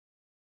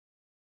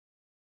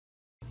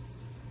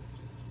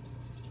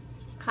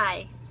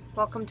Hi,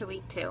 welcome to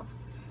week 2.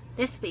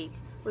 This week,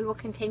 we will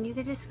continue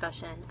the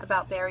discussion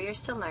about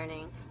barriers to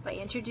learning by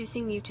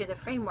introducing you to the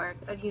framework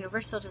of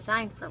universal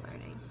design for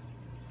learning.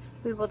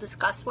 We will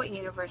discuss what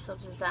universal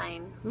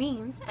design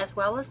means, as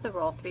well as the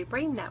role 3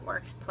 brain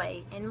networks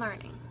play in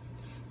learning.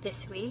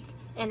 This week,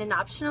 in an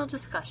optional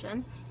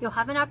discussion, you'll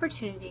have an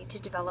opportunity to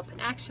develop an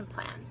action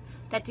plan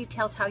that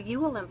details how you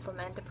will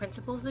implement the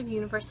principles of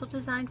universal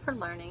design for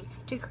learning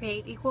to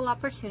create equal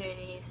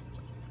opportunities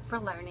for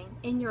learning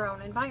in your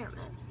own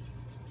environment.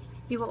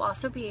 You will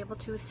also be able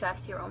to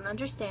assess your own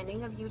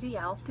understanding of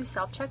UDL through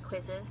self-check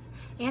quizzes,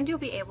 and you'll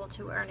be able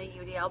to earn a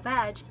UDL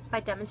badge by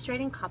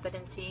demonstrating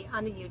competency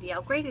on the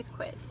UDL graded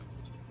quiz.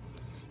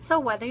 So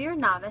whether you're a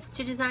novice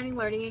to designing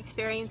learning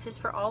experiences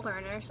for all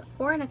learners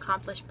or an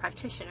accomplished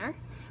practitioner,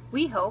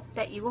 we hope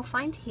that you will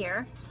find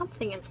here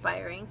something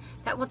inspiring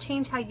that will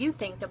change how you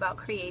think about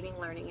creating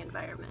learning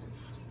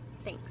environments.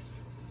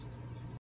 Thanks.